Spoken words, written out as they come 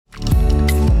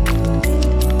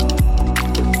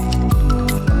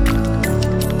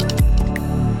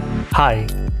Hi,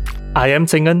 I am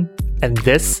Tingen, and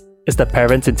this is the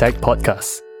Parents in Tech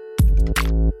podcast.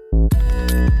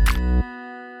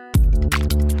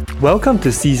 Welcome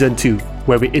to Season 2,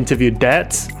 where we interview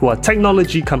dads who are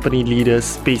technology company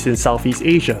leaders based in Southeast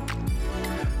Asia.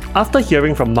 After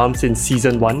hearing from moms in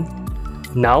Season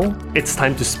 1, now it's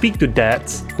time to speak to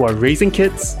dads who are raising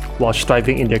kids while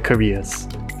striving in their careers.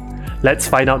 Let's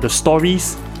find out the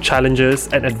stories, challenges,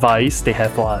 and advice they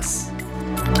have for us.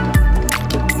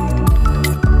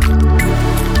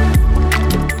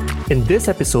 In this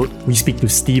episode, we speak to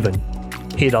Stephen,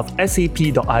 head of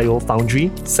SAP.io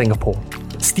Foundry, Singapore.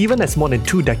 Stephen has more than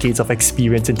 2 decades of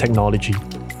experience in technology,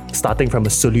 starting from a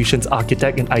solutions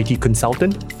architect and IT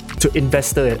consultant to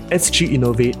investor at SG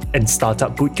Innovate and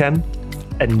Startup Bootcamp,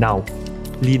 and now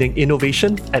leading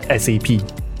innovation at SAP.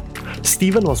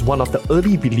 Stephen was one of the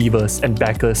early believers and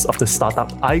backers of the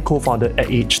startup I co-founded at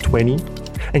age 20,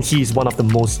 and he is one of the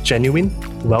most genuine,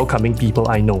 welcoming people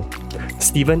I know.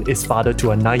 Stephen is father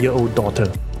to a 9-year-old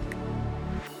daughter.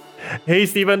 Hey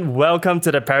Stephen, welcome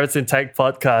to the Parents in Tech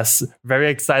podcast.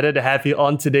 Very excited to have you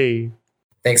on today.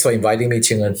 Thanks for inviting me,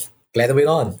 Chingan. Glad to be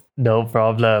on. No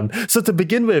problem. So to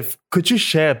begin with, could you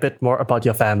share a bit more about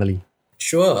your family?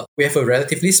 Sure. We have a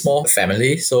relatively small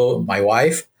family. So my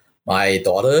wife, my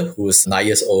daughter, who's 9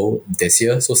 years old this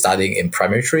year, so starting in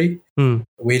primary 3.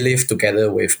 We live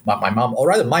together with my mom, or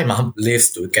rather my mom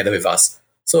lives together with us.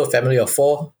 So a family of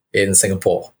 4 in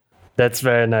Singapore. That's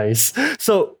very nice.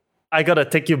 So I gotta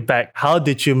take you back. How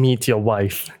did you meet your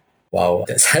wife? Wow,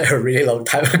 that's a really long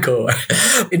time ago.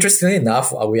 Interestingly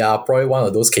enough, we are probably one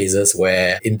of those cases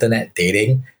where internet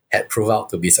dating had proved out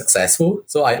to be successful.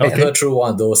 So I met her through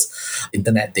one of those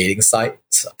internet dating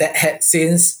sites that had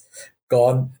since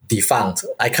gone defunct.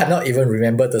 I cannot even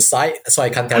remember the site, so I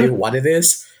can't tell you what it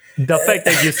is. The fact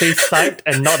that you say site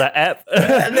and not an app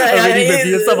already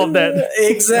reveals some of that.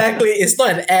 Exactly. It's not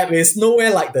an app. It's nowhere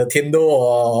like the Tinder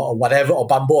or whatever, or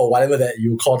Bumble or whatever that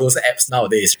you call those apps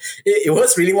nowadays. It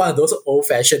was really one of those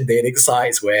old-fashioned dating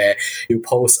sites where you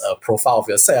post a profile of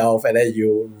yourself and then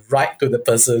you write to the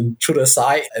person through the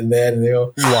site, and then,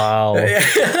 Wow.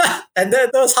 And then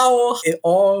that's how it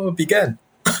all began.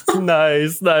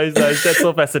 Nice. That's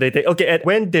so fascinating. Okay, and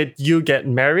when did you get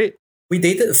married? We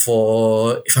dated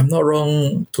for, if I'm not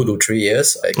wrong, 2 to 3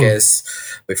 years. I guess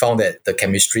we found that the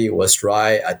chemistry was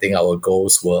right. I think our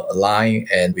goals were aligned,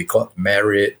 and we got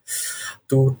married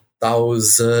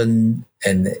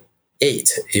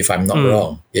 2008, if I'm not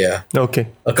wrong. Yeah. Okay.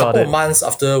 A couple of months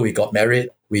after we got married,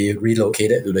 we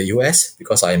relocated to the US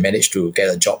because I managed to get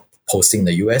a job posting in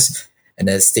the US, and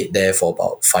then stayed there for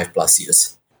about 5+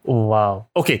 years. Wow.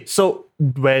 Okay, so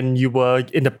when you were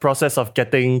in the process of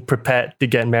getting prepared to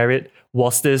get married,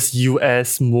 was this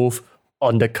US move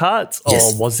on the cards, or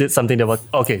Yes. was it something that was...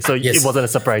 Okay, so Yes. It wasn't a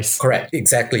surprise. Correct,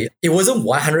 exactly. It wasn't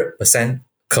 100%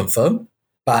 confirmed,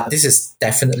 but this is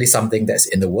definitely something that's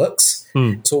in the works.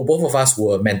 So both of us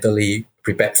were mentally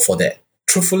prepared for that.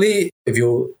 Truthfully, if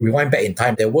you rewind back in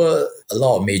time, there were a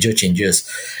lot of major changes.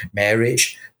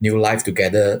 Marriage, new life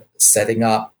together, setting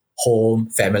up home,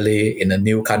 family in a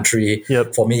new country.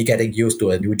 Yep. For me, getting used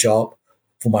to a new job.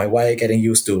 For my wife, getting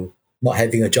used to not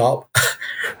having a job.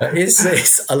 It's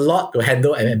a lot to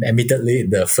handle, and admittedly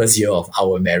in the first year of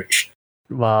our marriage.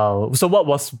 Wow. So what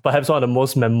was perhaps one of the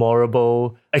most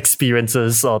memorable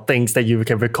experiences or things that you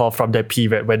can recall from that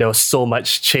period where there was so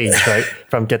much change, right?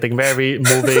 From getting married,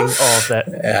 moving, all of that.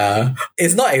 Yeah.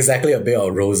 It's not exactly a bed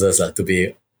of roses, to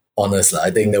be honest.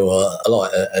 I think there were a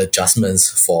lot of adjustments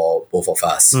for both of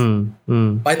us.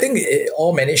 But I think it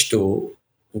all managed to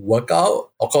work out.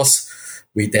 Of course,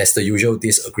 there's the usual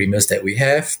disagreements that we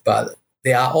have, but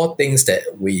they are all things that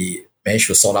we managed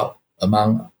to sort out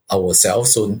among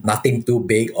ourselves. So nothing too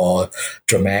big or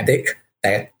dramatic,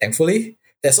 thankfully.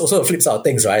 There's also a flip side of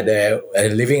things, right? There,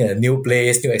 living in a new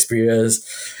place, new experience,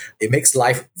 it makes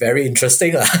life very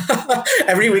interesting.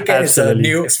 Every weekend Absolutely. is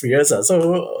a new experience.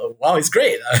 So, wow, it's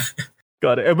great.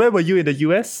 Got it. And where were you in the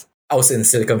US? I was in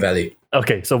Silicon Valley.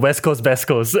 Okay, so West Coast, Best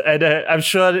Coast. And I'm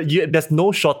sure there's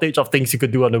no shortage of things you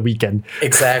could do on the weekend.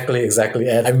 Exactly.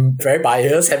 And I'm very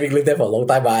biased, having lived there for a long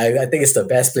time, but I think it's the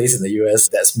best place in the US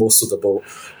that's most suitable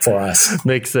for us.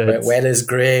 Makes sense. Weather is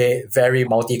great, very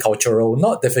multicultural,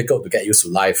 not difficult to get used to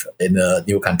life in a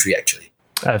new country, actually.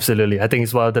 Absolutely. I think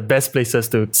it's one of the best places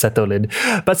to settle in.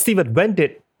 But Stephen, when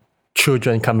did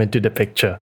children come into the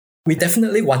picture? We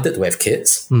definitely wanted to have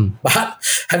kids, but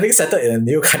having settled in a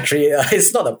new country,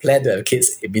 it's not a plan to have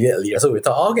kids immediately. So we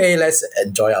thought, okay, let's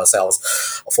enjoy ourselves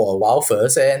for a while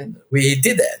first. And we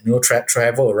did that,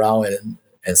 travel around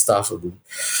and stuff.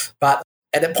 But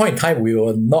at that point in time, we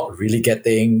were not really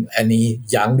getting any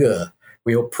younger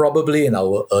We were probably in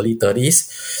our early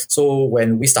 30s. So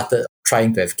when we started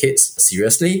trying to have kids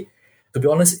seriously, to be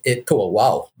honest, it took a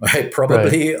while, right?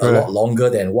 Probably a lot longer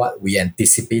than what we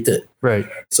anticipated. Right.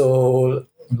 So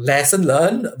lesson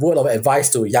learned, word of advice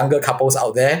to younger couples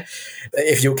out there.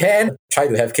 If you can, try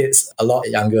to have kids a lot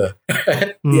younger.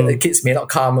 The kids may not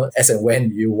come as and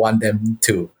when you want them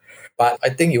to. But I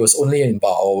think it was only in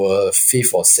about our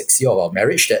 5th or 6th year of our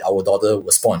marriage that our daughter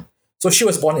was born. So she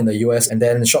was born in the US, and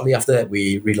then shortly after that,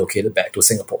 we relocated back to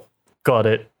Singapore. Got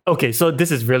it. Okay, so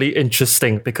this is really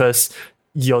interesting because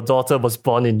your daughter was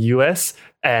born in US,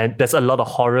 and there's a lot of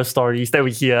horror stories that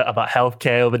we hear about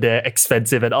healthcare over there,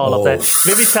 expensive and all of that.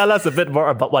 Maybe tell us a bit more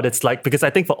about what it's like, because I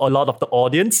think for a lot of the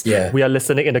audience, we are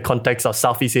listening in the context of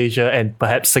Southeast Asia and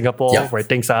perhaps Singapore, where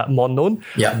things are more known.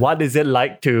 What is it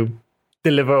like to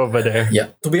deliver over there?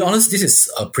 To be honest, this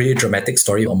is a pretty dramatic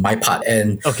story on my part,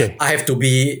 and I have to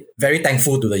be very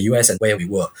thankful to the US and where we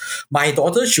were. My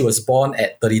daughter, she was born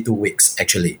at 32 weeks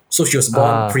actually, so she was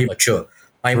born premature.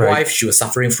 My wife, she was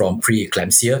suffering from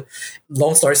preeclampsia.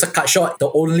 Long story cut short,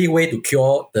 the only way to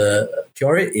cure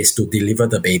it is to deliver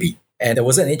the baby. And there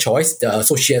wasn't any choice,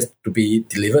 so she has to be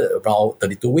delivered around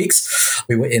 32 weeks.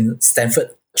 We were in Stanford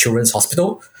Children's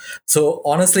Hospital. So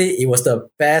honestly, it was the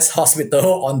best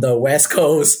hospital on the West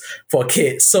Coast for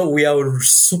kids. So we are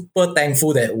super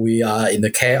thankful that we are in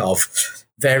the care of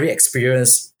very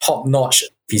experienced, top-notch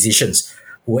physicians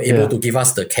who were able to give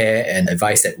us the care and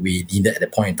advice that we needed at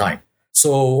that point in time.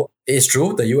 So it's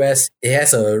true, the US, it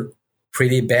has a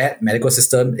pretty bad medical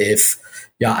system if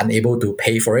you are unable to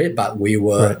pay for it, but we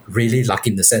were really lucky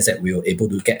in the sense that we were able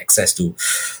to get access to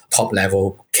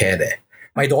top-level care there.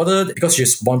 My daughter, because she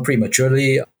was born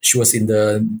prematurely, she was in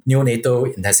the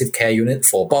neonatal intensive care unit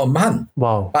for about a month.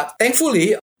 Wow. But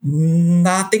thankfully,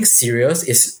 nothing serious.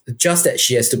 It's just that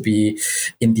she has to be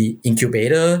in the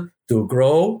incubator to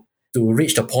grow, to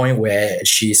reach the point where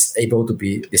she's able to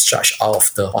be discharged out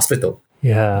of the hospital.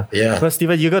 Yeah. Well,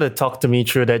 Stephen, you got to talk to me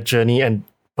through that journey and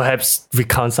perhaps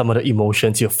recount some of the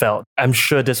emotions you felt. I'm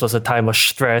sure this was a time of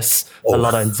stress, a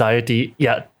lot of anxiety.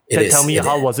 Tell me,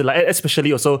 how was it like,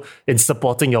 especially also in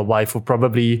supporting your wife, who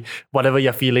probably, whatever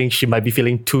you're feeling, she might be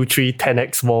feeling 2, 3,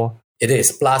 10x more. It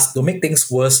is. Plus, to make things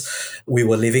worse, we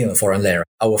were living in a foreign land.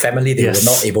 Our family, they were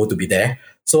not able to be there.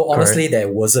 So honestly, there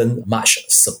wasn't much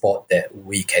support that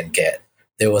we can get.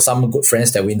 There were some good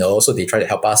friends that we know, so they try to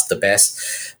help us the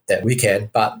best that we can.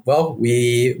 But, well,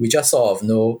 we just sort of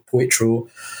pull it through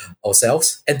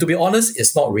ourselves. And to be honest,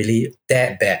 it's not really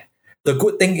that bad. The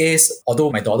good thing is,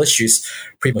 although my daughter, she's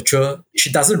premature,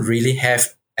 she doesn't really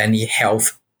have any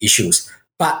health issues.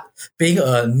 But being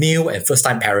a new and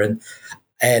first-time parent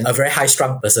and a very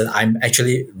high-strung person, I'm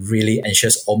actually really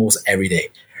anxious almost every day.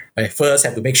 I first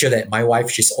have to make sure that my wife,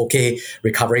 she's okay,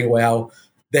 recovering well.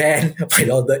 Then my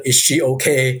daughter, is she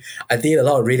okay? I did a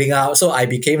lot of reading out. So I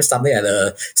became something like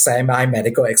a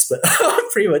semi-medical expert on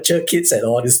premature kids and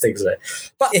all these things, right?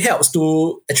 But it helps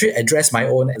to actually address my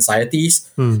own anxieties.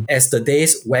 As the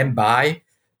days went by,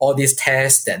 all these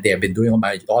tests that they have been doing on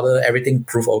my daughter, everything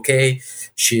proved okay.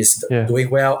 She's doing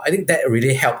well. I think that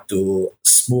really helped to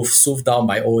smooth down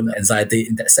my own anxiety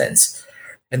in that sense.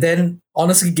 And then,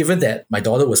 honestly, given that my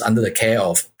daughter was under the care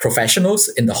of professionals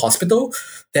in the hospital,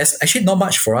 there's actually not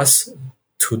much for us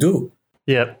to do.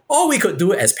 All we could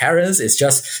do as parents is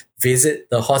just visit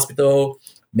the hospital,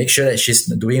 make sure that she's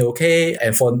doing okay.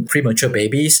 And for premature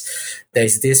babies,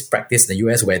 there's this practice in the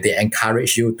US where they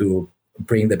encourage you to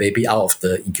bring the baby out of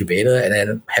the incubator and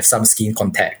then have some skin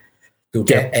contact to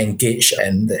get engaged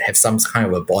and have some kind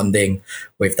of a bonding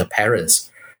with the parents.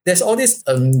 There's all these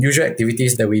unusual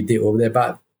activities that we did over there,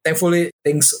 but thankfully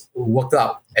things worked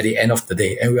out at the end of the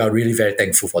day, and we are really very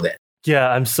thankful for that. Yeah,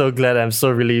 I'm so glad. I'm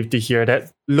so relieved to hear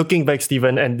that. Looking back,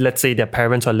 Stephen, and let's say their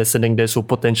parents are listening this who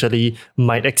potentially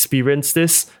might experience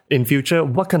this in future,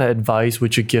 what kind of advice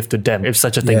would you give to them if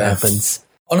such a thing happens?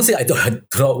 Honestly, I do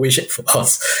not wish it for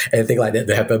us, anything like that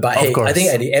to happen. But hey, I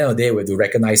think at the end of the day, we have to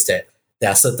recognize that there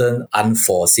are certain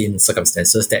unforeseen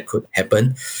circumstances that could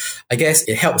happen. I guess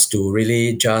it helps to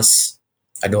really just,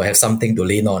 have something to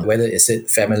lean on, whether it's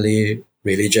family,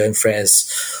 religion,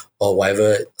 friends, or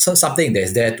whatever. So something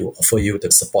that's there to offer you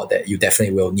the support that you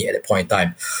definitely will need at that point in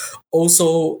time.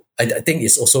 Also, I think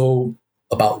it's also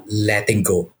about letting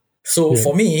go. So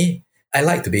for me, I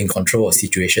like to be in control of the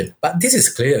situation. But this is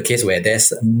clearly a case where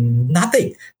there's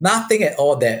nothing at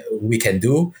all that we can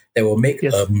do that will make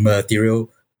a material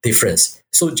difference.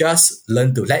 So just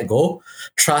learn to let go.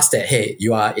 Trust that, hey,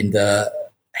 you are in the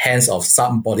hands of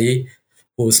somebody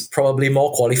who's probably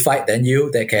more qualified than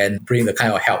you that can bring the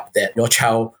kind of help that your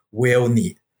child will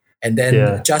need. And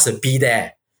then just be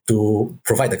there. to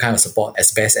provide the kind of support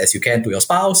as best as you can to your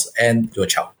spouse and to your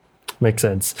child. Makes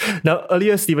sense. Now,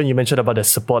 earlier, Stephen, you mentioned about the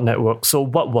support network. So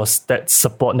what was that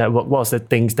support network? What was the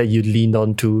things that you leaned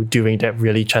on to during that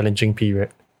really challenging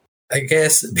period? I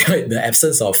guess the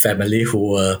absence of family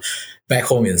who were back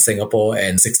home in Singapore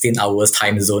and 16 hours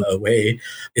time zone away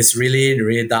is really,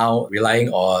 really down, relying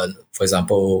on, for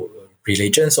example,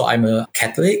 religion. So I'm a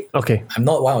Catholic. Okay. I'm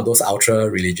not one of those ultra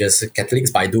religious Catholics,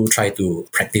 but I do try to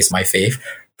practice my faith.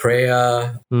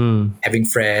 Prayer, having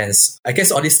friends. I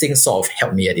guess all these things sort of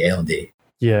help me at the end of the day.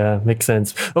 Yeah, makes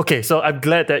sense. Okay, so I'm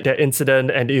glad that incident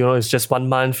and it's just 1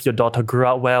 month, your daughter grew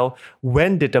up well.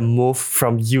 When did the move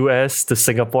from US to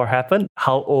Singapore happen?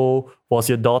 How old was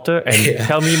your daughter? And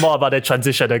tell me more about that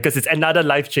transition because it's another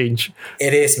life change.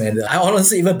 It is, man. I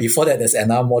honestly, even before that, there's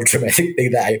another more dramatic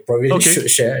thing that I probably should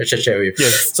share with you.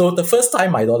 Yes. So the first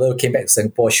time my daughter came back to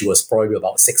Singapore, she was probably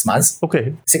about 6 months.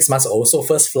 Okay. 6 months old. So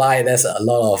first flight, there's a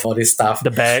lot of all this stuff.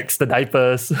 The bags, the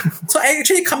diapers. So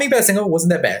actually coming back to Singapore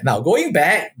wasn't that bad. Now going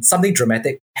back, something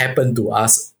dramatic happened to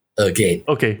us again.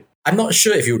 Okay. I'm not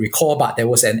sure if you recall, but there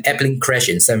was an airplane crash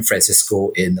in San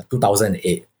Francisco in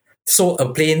 2008. So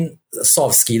a plane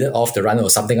sort of skidded off the runway or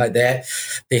something like that.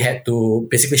 They had to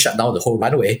basically shut down the whole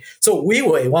runway. So we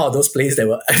were in one of those planes that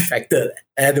were affected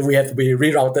and we had to be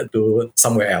rerouted to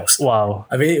somewhere else. Wow.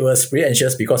 I mean, it was pretty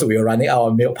anxious because we were running out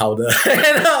of milk powder.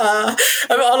 And, I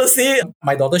mean, honestly,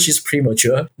 my daughter, she's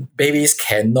premature. Babies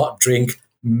cannot drink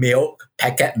milk,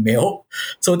 packet milk.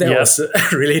 So that was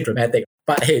really dramatic.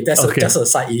 But hey, that's just a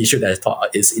side issue that I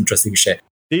thought is interesting to share.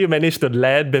 Did you manage to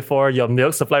land before your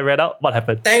milk supply ran out? What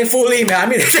happened? Thankfully, man. I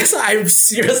mean, I'm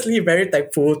seriously very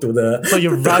thankful to the... So you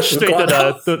rushed straight to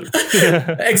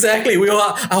the... Exactly.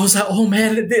 I was like, oh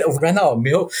man, they ran out of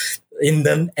milk. In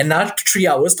another 3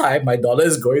 hours time, my daughter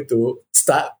is going to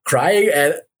start crying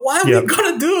and what are we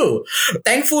going to do?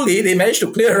 Thankfully, they managed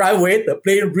to clear the runway. The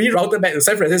plane rerouted back to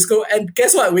San Francisco. And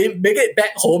guess what? We make it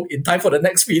back home in time for the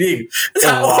next feeding. It's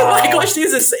like, oh my gosh,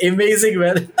 this is amazing,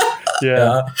 man.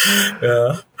 Yeah.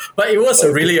 But it was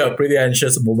really a pretty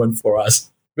anxious moment for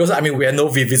us. Because, I mean, we had no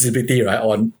visibility, right,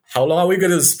 on how long are we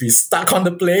going to be stuck on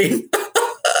the plane.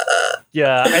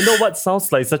 Yeah, I know what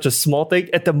sounds like such a small thing.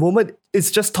 At the moment,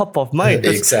 it's just top of mind.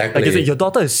 Exactly. Like I said, your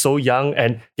daughter is so young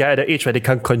and at the age where they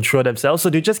can't control themselves. So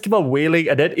they just keep on wailing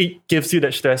and then it gives you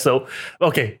that stress. So,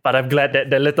 okay, but I'm glad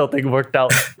that little thing worked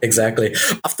out. Exactly.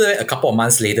 After a couple of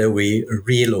months later, we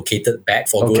relocated back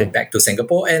for going back to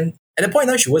Singapore. And at the point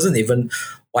now, she wasn't even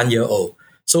 1 year old.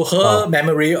 So her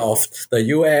memory of the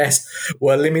US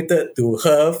were limited to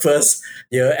her first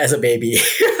year as a baby.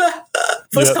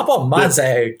 First couple of months,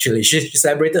 actually. She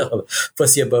celebrated her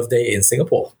first year birthday in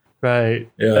Singapore. Right.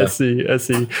 Yeah. I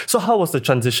see. So how was the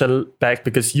transition back?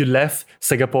 Because you left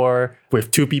Singapore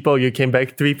with 2 people, you came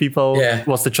back 3 people. Yeah.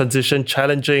 Was the transition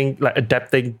challenging, like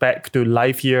adapting back to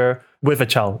life here with a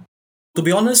child? To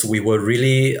be honest, we were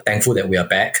really thankful that we are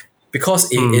back.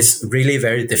 Because it is really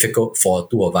very difficult for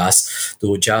 2 of us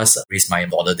to just raise my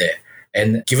daughter there.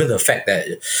 And given the fact that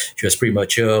she was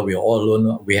premature, we were all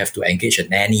alone, we have to engage a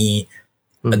nanny.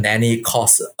 A nanny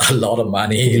costs a lot of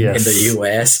money in the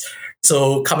US.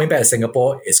 So coming back to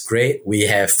Singapore is great. We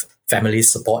have family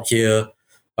support here.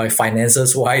 My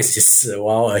finances wise is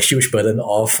a huge burden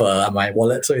off my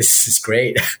wallet. So it's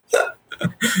great.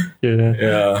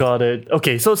 Yeah, got it.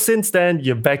 Okay, so since then,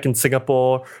 you're back in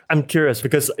Singapore. I'm curious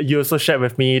because you also shared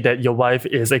with me that your wife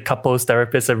is a couples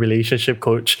therapist, a relationship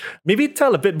coach. Maybe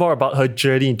tell a bit more about her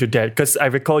journey into that, because I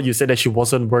recall you said that she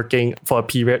wasn't working for a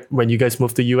period when you guys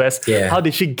moved to US. Yeah. How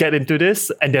did she get into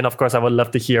this? And then, of course, I would love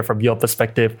to hear from your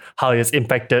perspective how it has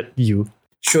impacted you.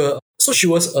 Sure. So she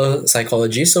was a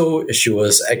psychologist. So she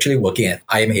was actually working at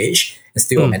IMH,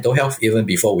 Institute of Mental Health, even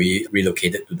before we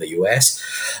relocated to the US.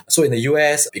 So in the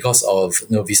US, because of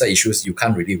visa issues, you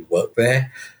can't really work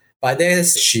there. But then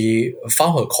she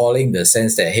found her calling in the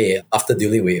sense that, hey, after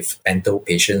dealing with mental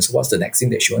patients, what's the next thing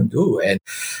that she want to do? And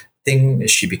I think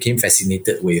she became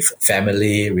fascinated with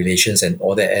family relations and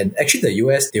all that. And actually the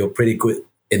US, they were pretty good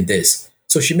in this.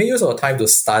 So she made use of her time to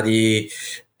study,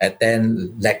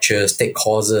 attend lectures, take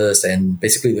courses, and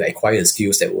basically to acquire the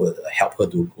skills that would help her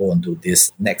to go on to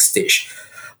this next stage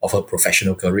of her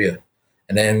professional career.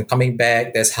 And then coming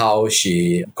back, that's how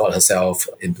she got herself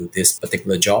into this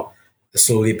particular job,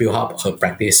 slowly build up her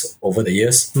practice over the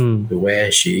years to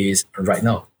where she is right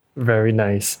now. Very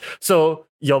nice. So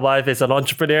your wife is an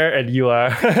entrepreneur and you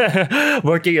are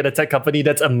working at a tech company.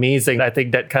 That's amazing. I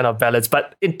think that kind of balance.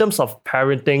 But in terms of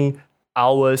parenting,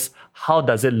 hours, how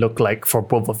does it look like for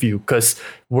both of you? Because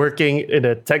working in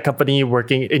a tech company,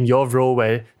 working in your role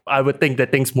where I would think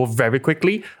that things move very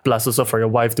quickly, plus also for your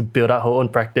wife to build out her own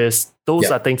practice,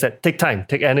 those are things that take time,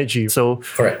 take energy. So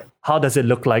Correct. How does it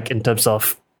look like in terms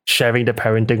of sharing the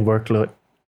parenting workload?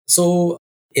 So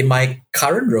in my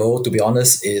current role, to be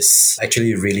honest, is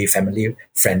actually really family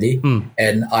friendly.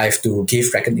 And I have to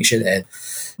give recognition and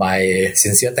my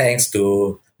sincere thanks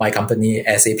to my company,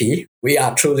 SAP. We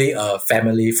are truly a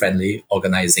family friendly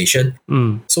organization.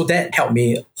 So that helped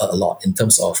me a lot in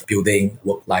terms of building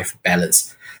work-life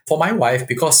balance. For my wife,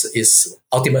 because it's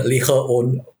ultimately her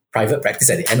own private practice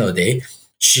at the end of the day,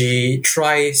 she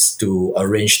tries to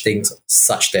arrange things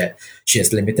such that she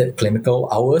has limited clinical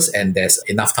hours and there's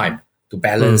enough time to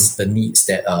balance the needs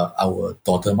that our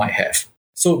daughter might have.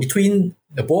 So between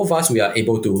the both of us, we are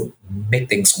able to make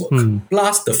things work.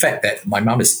 Plus the fact that my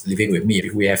mom is living with me,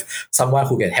 we have someone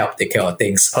who can help take care of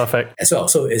things Perfect. as well.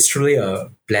 So it's truly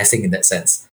a blessing in that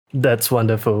sense. That's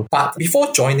wonderful. But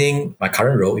before joining my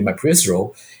current role, in my previous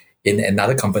role, in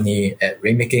another company at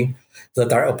Rainmaking, the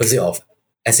direct opposite of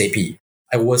SAP,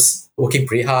 I was working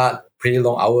pretty hard, pretty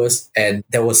long hours, and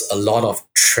there was a lot of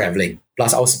traveling.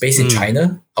 Plus, I was based in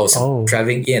China. I was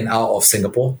traveling in and out of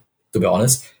Singapore, to be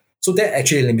honest. So that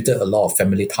actually limited a lot of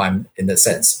family time in that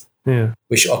sense.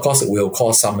 Which of course will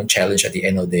cause some challenge at the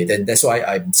end of the day. Then that's why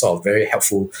I'm sort of very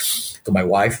helpful to my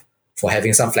wife for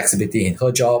having some flexibility in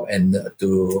her job and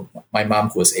to my mom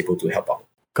who was able to help out.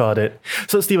 Got it.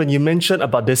 So, Stephen, you mentioned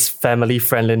about this family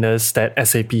friendliness that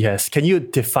SAP has. Can you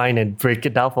define and break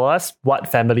it down for us?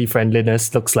 What family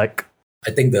friendliness looks like? I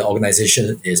think the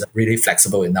organization is really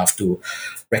flexible enough to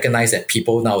recognize that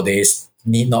people nowadays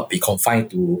need not be confined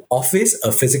to office,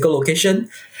 a physical location,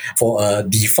 for a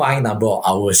defined number of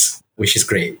hours, which is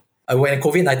great. When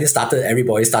COVID-19 started,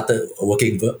 everybody started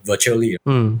working virtually.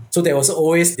 So there was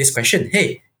always this question,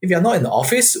 hey, if you're not in the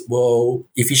office, will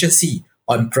efficiency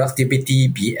on productivity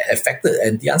be affected?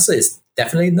 And the answer is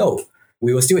definitely no.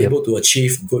 We were still able to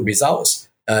achieve good results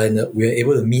and we were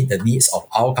able to meet the needs of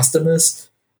our customers.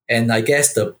 And I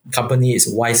guess the company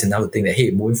is wise enough to think that,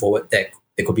 hey, moving forward, there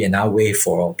could be another way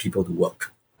for people to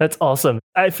work. That's awesome.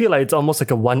 I feel like it's almost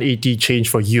like a 180 change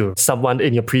for you. Someone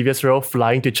in your previous role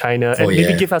flying to China, and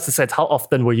maybe give us a sense, how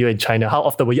often were you in China? How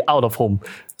often were you out of home?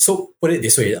 So put it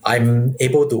this way, I'm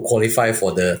able to qualify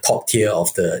for the top tier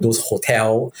of those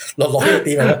hotel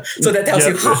loyalty. So that tells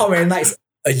you how many nights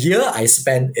a year I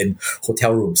spend in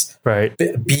hotel rooms. Right.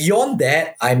 But beyond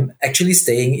that, I'm actually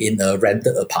staying in a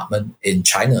rented apartment in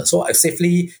China. So I'm safe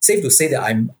to say that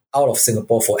I'm out of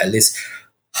Singapore for at least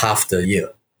half the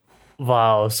year.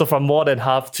 Wow. So from more than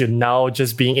half to now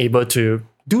just being able to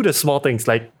do the small things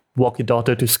like walk your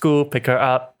daughter to school, pick her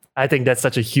up. I think that's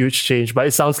such a huge change. But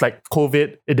it sounds like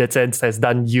COVID, in that sense, has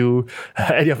done you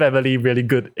and your family really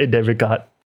good in that regard.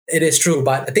 It is true,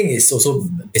 but I think it's also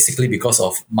basically because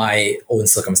of my own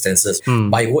circumstances.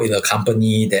 I work in a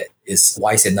company that is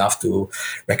wise enough to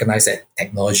recognize that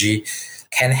technology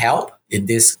can help in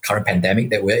this current pandemic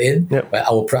that we're in, where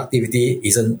our productivity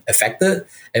isn't affected.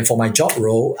 And for my job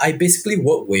role, I basically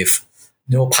work with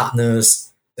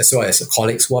partners as well as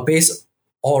colleagues who are based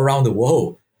all around the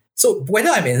world. So whether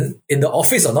I'm in the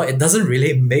office or not, it doesn't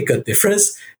really make a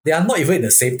difference. They are not even in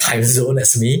the same time zone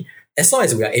as me. As long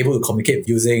as we are able to communicate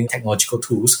using technological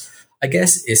tools, I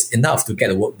guess it's enough to get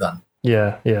the work done.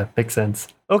 Yeah, makes sense.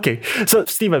 Okay, so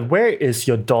Stephen, where is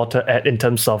your daughter at in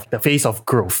terms of the phase of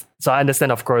growth? So I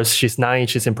understand, of course, she's 9,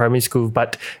 she's in primary school,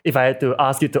 but if I had to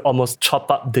ask you to almost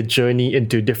chop up the journey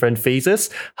into different phases,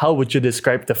 how would you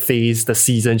describe the phase, the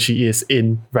season she is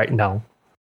in right now?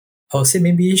 I would say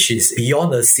maybe she's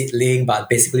beyond a seedling, but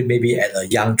basically maybe at a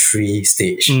young tree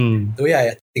stage. The way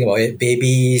I think about it,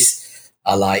 babies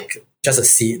are like just a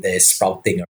seed that is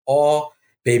sprouting. All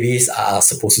babies are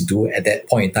supposed to do at that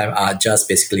point in time are just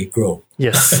basically grow.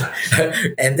 Yes.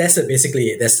 And that's basically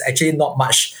it. There's actually not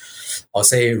much, I'll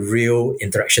say, real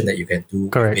interaction that you can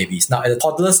do with babies. Now, at the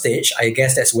toddler stage, I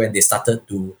guess that's when they started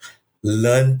to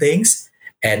learn things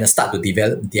and start to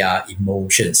develop their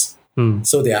emotions.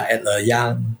 So they are at a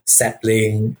young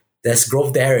sapling. There's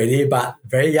growth there already, but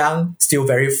very young, still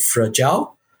very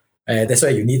fragile. That's why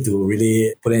you need to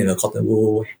really put it in a cotton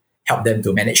wool, help them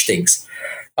to manage things.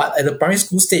 But at the primary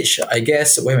school stage, I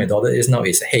guess where my daughter is now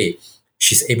is, hey,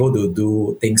 she's able to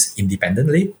do things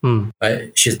independently.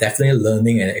 Right? She's definitely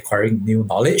learning and acquiring new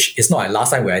knowledge. It's not like last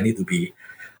time where I need to be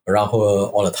around her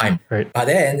all the time. Right. But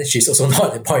then she's also not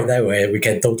at the point in time where we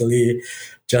can totally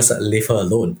just leave her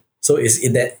alone. So it's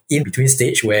in that in-between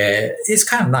stage where it's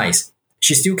kind of nice.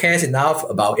 She still cares enough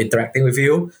about interacting with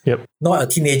you. Yep. Not a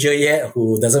teenager yet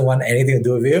who doesn't want anything to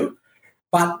do with you.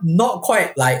 but not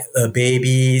quite like a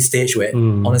baby stage where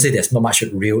honestly there's not much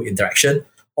real interaction.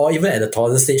 Or even at the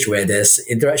toddler stage where there's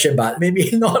interaction, but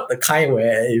maybe not the kind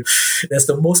where that's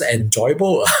the most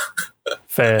enjoyable.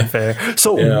 Fair.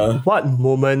 So what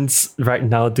moments right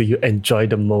now do you enjoy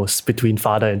the most between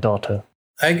father and daughter?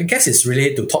 I guess it's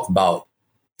really to talk about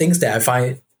things that I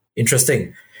find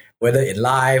interesting, whether in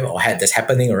life or that's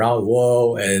happening around the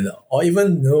world, or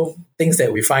even things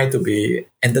that we find to be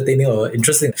entertaining or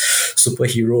interesting,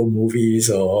 superhero movies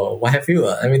or what have you.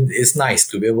 I mean, it's nice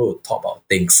to be able to talk about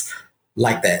things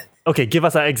like that. Okay, give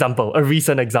us an example, a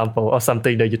recent example of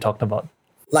something that you talked about.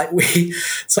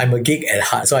 So I'm a geek at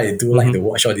heart, so I do like to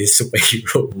watch all these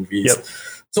superhero movies. Yep.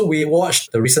 So we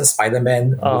watched the recent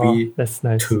Spider-Man movie that's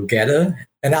nice. together.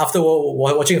 And after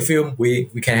watching a film, we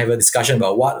can have a discussion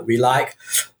about what we like,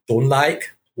 don't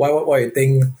like, what you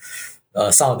think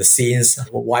some of the scenes,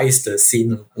 why is the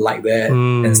scene like that,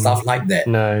 and stuff like that.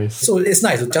 Nice. So it's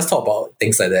nice to just talk about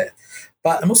things like that.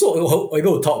 But I'm also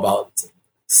able to talk about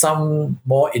some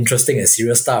more interesting and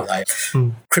serious stuff like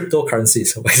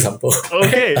cryptocurrencies, for example.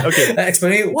 Okay.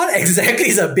 Explaining what exactly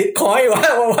is a Bitcoin,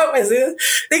 what is it?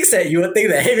 Things that you would think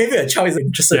that, hey, maybe a child is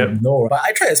interested in know. But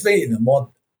I try to explain it in a more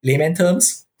layman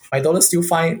terms. My daughter still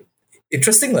find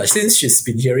interesting since she's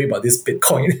been hearing about this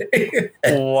Bitcoin.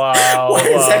 Wow. What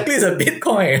exactly is a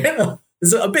Bitcoin?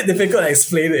 It's a bit difficult to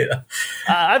explain it.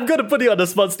 I'm going to put you on the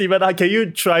spot, Stephen. Can you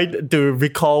try to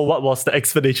recall what was the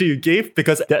explanation you gave?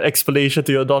 Because that explanation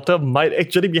to your daughter might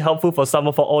actually be helpful for some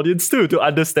of our audience too, to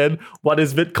understand what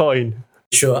is Bitcoin.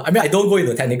 Sure. I mean, I don't go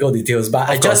into technical details, but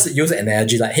I just use an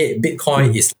analogy like, hey,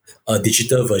 Bitcoin is a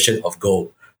digital version of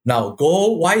gold. Now,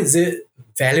 gold, why is it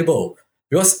valuable?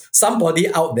 Because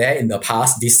somebody out there in the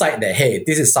past decide that, hey,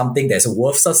 this is something that's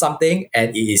worth something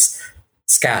and it is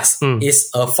scarce. It's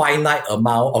a finite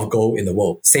amount of gold in the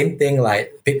world. Same thing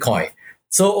like Bitcoin.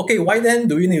 So, okay, why then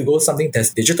do we need to go something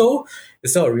that's digital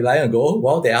instead of relying on gold?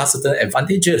 Well, there are certain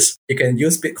advantages. You can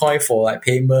use Bitcoin for like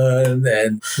payment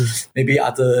and maybe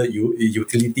other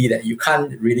utility that you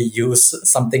can't really use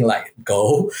something like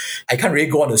gold. I can't really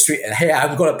go on the street and, hey,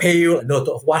 I'm going to pay you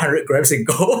 100 grams in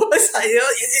gold. It's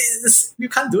like, you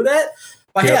can't do that.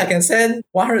 But hey, I can send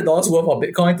 $100 worth of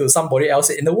Bitcoin to somebody else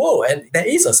in the world, and there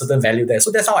is a certain value there. So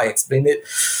that's how I explained it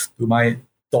to my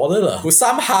daughter, who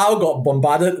somehow got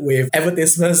bombarded with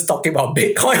advertisements talking about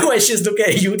Bitcoin when she's looking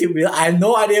at YouTube. I have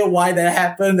no idea why that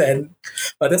happened,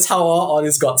 but that's how all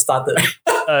this got started.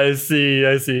 I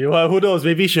see. Well, who knows?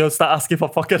 Maybe she'll start asking for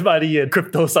pocket money and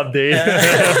crypto someday.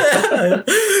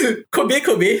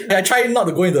 Could be. I try not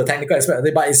to go into the technical aspect of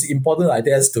it, but it's important, I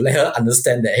guess, to let her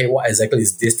understand that, hey, what exactly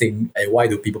is this thing and why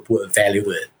do people put a value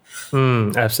to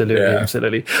it?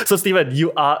 Absolutely. So, Stephen,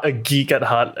 you are a geek at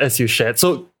heart, as you shared.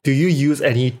 So, do you use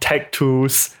any tech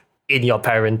tools in your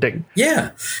parenting?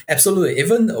 Yeah, absolutely.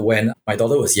 Even when my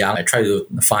daughter was young, I tried to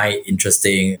find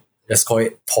interesting, let's call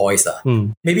it toys.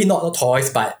 Maybe not toys,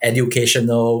 but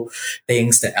educational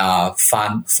things that are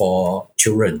fun for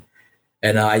children.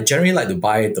 And I generally like to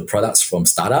buy the products from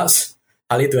startups,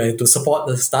 partly to support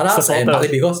the startups, and partly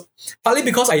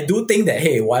because I do think that,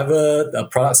 hey, whatever the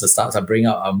products the startups are bringing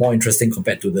out are more interesting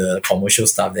compared to the commercial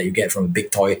stuff that you get from big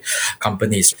toy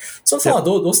companies. So some of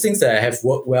those things that have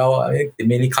worked well, I think they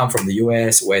mainly come from the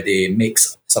US, where they make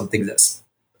something that's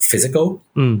physical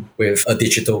with a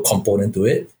digital component to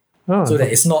it. So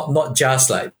that it's not just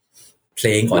like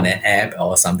playing on an app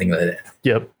or something like that.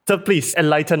 Yep. So please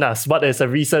enlighten us. What is a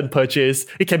recent purchase?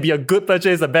 It can be a good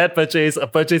purchase, a bad purchase, a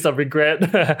purchase of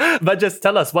regret. But just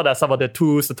tell us, what are some of the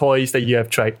tools, the toys that you have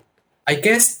tried? I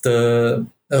guess so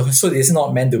it's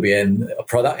not meant to be a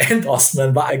product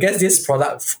endorsement, but I guess this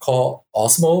product called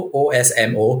Osmo,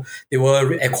 OSMO, they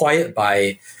were acquired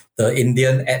by the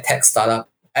Indian edtech startup,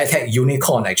 edtech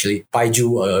unicorn actually,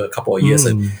 Baiju, a couple of years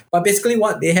ago. But basically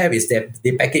what they have is that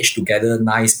they package together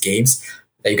nice games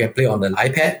that you can play on the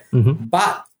iPad,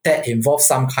 but that involves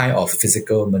some kind of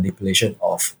physical manipulation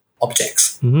of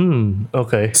objects.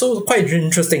 Okay. So quite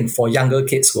interesting for younger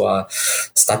kids who are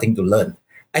starting to learn.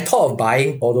 I thought of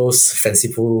buying all those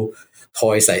fanciful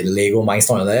toys like Lego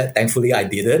Mindstorm and all that. Thankfully, I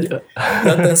didn't. It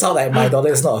turns out that my daughter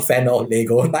is not a fan of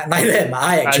Lego. Neither am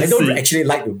I, actually. I don't actually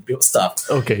like to build stuff.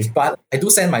 Okay. But I do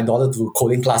send my daughter to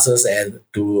coding classes and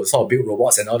to sort of build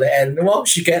robots and all that. And well,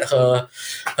 she get her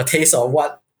taste of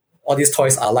what all these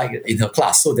toys are like in her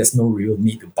class. So there's no real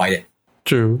need to buy it.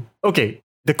 True. Okay.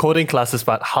 The coding classes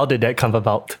part, how did that come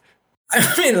about?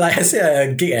 I mean, like I said, I'm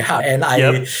a geek at heart, and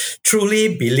I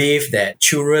truly believe that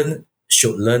children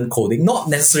should learn coding, not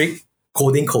necessarily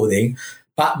coding,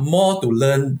 but more to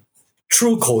learn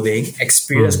through coding,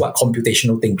 experience what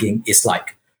computational thinking is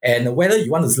like. And whether you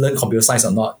want to learn computer science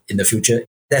or not in the future,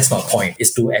 That's not the point.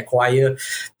 It's to acquire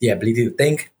the ability to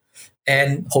think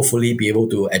and hopefully be able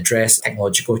to address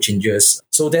technological changes.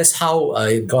 So that's how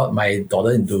I got my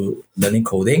daughter into learning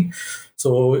coding.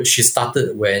 So she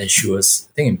started when she was,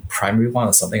 I think, in primary one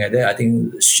or something like that. I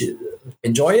think she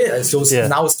enjoyed it, and so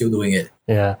now still doing it.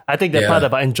 Yeah, I think that part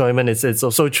about enjoyment is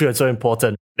so true and so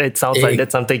important. It sounds like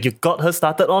that's something you got her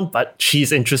started on, but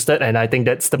she's interested, and I think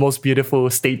that's the most beautiful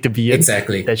state to be in.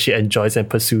 Exactly. That she enjoys and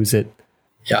pursues it.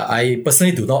 Yeah, I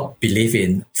personally do not believe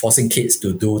in forcing kids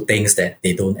to do things that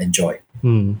they don't enjoy.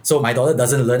 So my daughter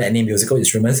doesn't learn any musical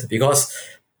instruments because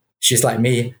she's like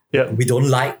me. We don't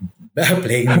like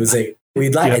playing music. We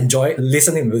enjoy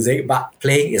listening to music, but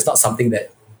playing is not something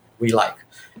that we like.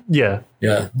 Yeah.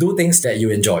 Do things that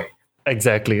you enjoy.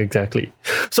 Exactly.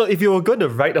 So if you were going to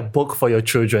write a book for your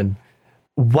children,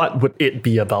 what would it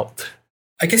be about?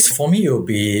 I guess for me, it would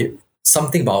be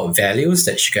something about values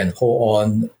that she can hold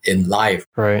on in life.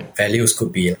 Right. Values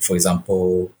could be, for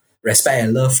example, respect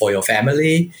and love for your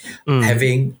family,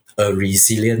 having a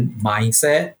resilient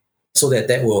mindset so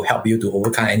that will help you to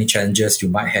overcome any challenges you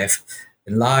might have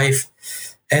in life,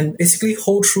 and basically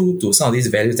hold true to some of these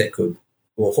values that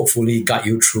will hopefully guide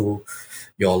you through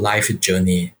your life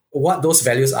journey. What those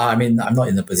values are, I mean, I'm not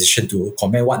in a position to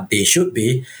comment what they should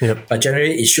be, but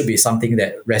generally it should be something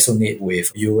that resonates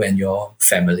with you and your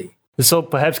family. So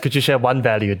perhaps could you share one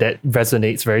value that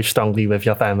resonates very strongly with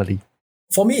your family?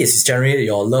 For me, it's generally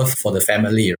your love for the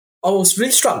family. I was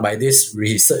really struck by this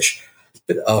research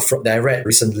that I read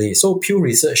recently. So Pew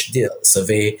Research did a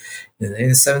survey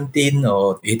in 17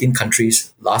 or 18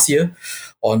 countries last year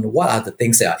on what are the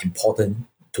things that are important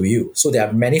to you. So there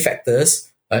are many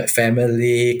factors, like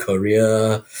family,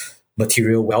 career,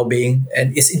 material well-being.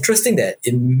 And it's interesting that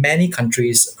in many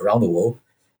countries around the world,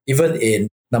 even in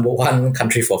number one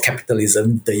country for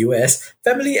capitalism, the US,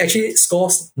 family actually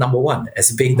scores number one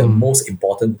as being the most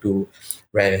important to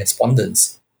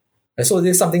respondents. And so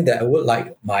this is something that I would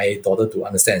like my daughter to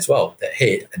understand as well, that,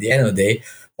 hey, at the end of the day,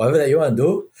 whatever that you want to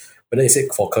do, whether it's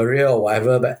for career or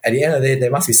whatever, but at the end of the day,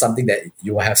 there must be something that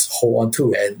you have to hold on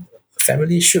to, and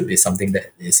family should be something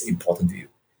that is important to you.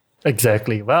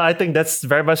 Exactly. Well, I think that's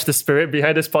very much the spirit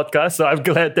behind this podcast. So I'm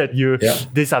glad that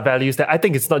these are values that I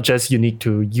think it's not just unique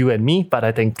to you and me, but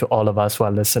I think to all of us who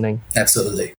are listening.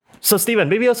 Absolutely. So Stephen,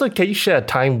 maybe also can you share a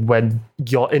time when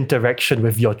your interaction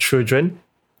with your children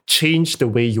changed the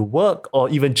way you work or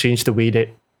even changed the way that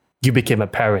you became a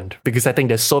parent? Because I think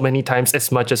there's so many times,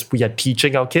 as much as we are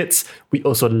teaching our kids, we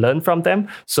also learn from them.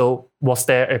 So was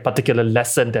there a particular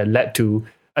lesson that led to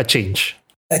a change?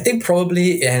 I think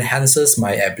probably it enhances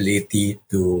my ability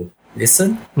to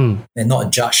listen and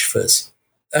not judge first.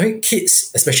 I mean,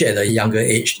 kids, especially at a younger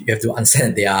age, you have to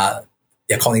understand they're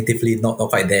cognitively not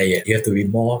quite there yet. You have to be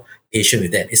more patient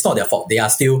with them. It's not their fault. They are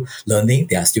still learning.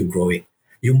 They are still growing.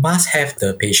 You must have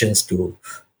the patience to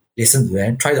listen to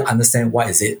them, try to understand what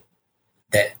is it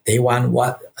that they want,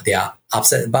 what they are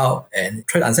upset about, and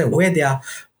try to understand where they are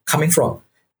coming from.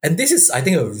 And this is, I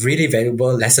think, a really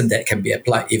valuable lesson that can be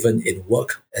applied even in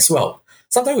work as well.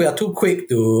 Sometimes we are too quick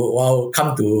to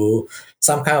come to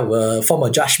some kind of a form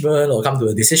of judgment or come to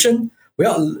a decision. We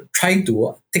are trying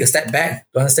to take a step back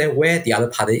to understand where the other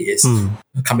party is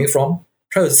coming from,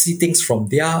 try to see things from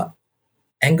their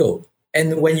angle.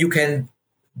 And when you can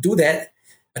do that,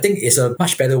 I think it's a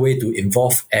much better way to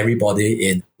involve everybody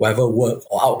in whatever work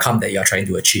or outcome that you're trying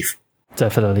to achieve.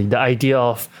 Definitely. The idea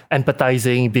of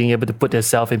empathizing, being able to put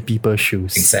yourself in people's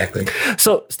shoes. Exactly.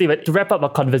 So, Stephen, to wrap up our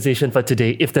conversation for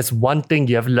today, if there's one thing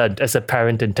you have learned as a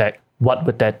parent in tech, what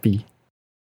would that be?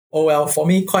 Oh, well, for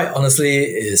me, quite honestly,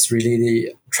 it's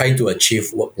really trying to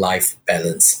achieve work-life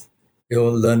balance.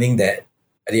 Learning that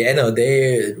at the end of the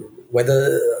day,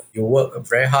 whether you work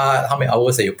very hard, how many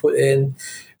hours that you put in,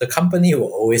 the company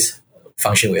will always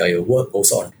function with your work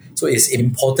goes on. So it's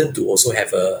important to also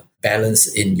have a balance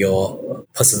in your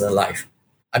personal life.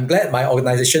 I'm glad my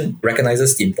organization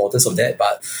recognizes the importance of that,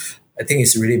 but I think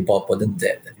it's really important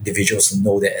that individuals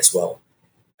know that as well.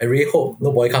 I really hope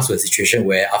nobody comes to a situation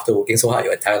where after working so hard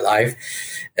your entire life,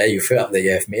 you feel like that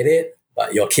you have made it,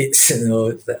 but your kids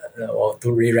don't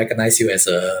really recognize you as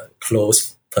a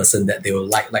close person that they will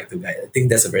like to guide. I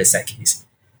think that's a very sad case.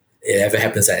 It never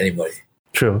happens to anybody.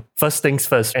 True. First things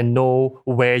first, and know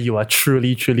where you are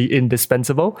truly, truly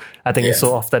indispensable. I think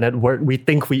so often at work we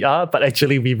think we are, but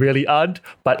actually we really aren't.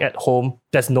 But at home,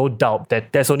 there's no doubt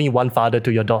that there's only one father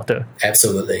to your daughter.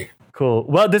 Absolutely. Cool.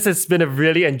 Well, this has been a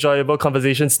really enjoyable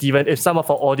conversation, Stephen. If some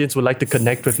of our audience would like to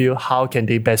connect with you, how can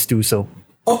they best do so?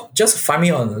 Oh, just find me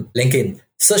on LinkedIn,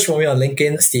 search for me on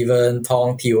LinkedIn, Stephen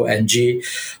Tong, Tong.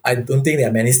 I don't think there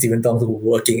are many Stephen Tongs who are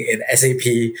working in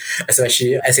SAP,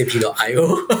 especially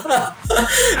SAP.io.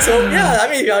 So yeah, I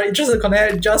mean, if you're interested to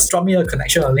connect, just drop me a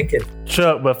connection on LinkedIn.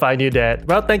 Sure, we'll find you there.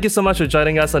 Well, thank you so much for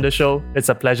joining us on the show. It's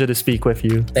a pleasure to speak with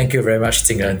you. Thank you very much,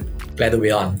 Ting-En. Glad to be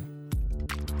on.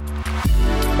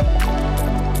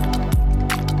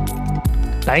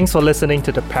 Thanks for listening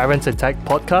to the Parents in Tech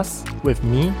podcast with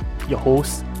me, your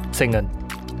host, Ting-En.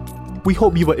 We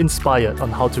hope you were inspired on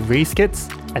how to raise kids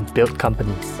and build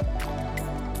companies.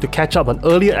 To catch up on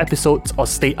earlier episodes or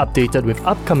stay updated with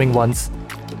upcoming ones,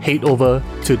 head over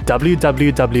to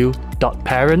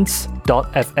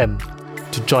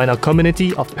www.parents.fm to join our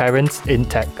community of parents in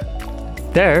tech.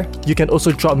 There, you can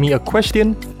also drop me a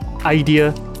question,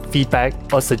 idea, feedback,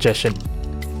 or suggestion.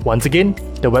 Once again,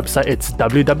 the website is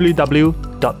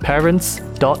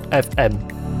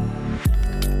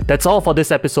www.parents.fm. That's all for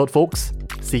this episode, folks.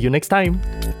 See you next time.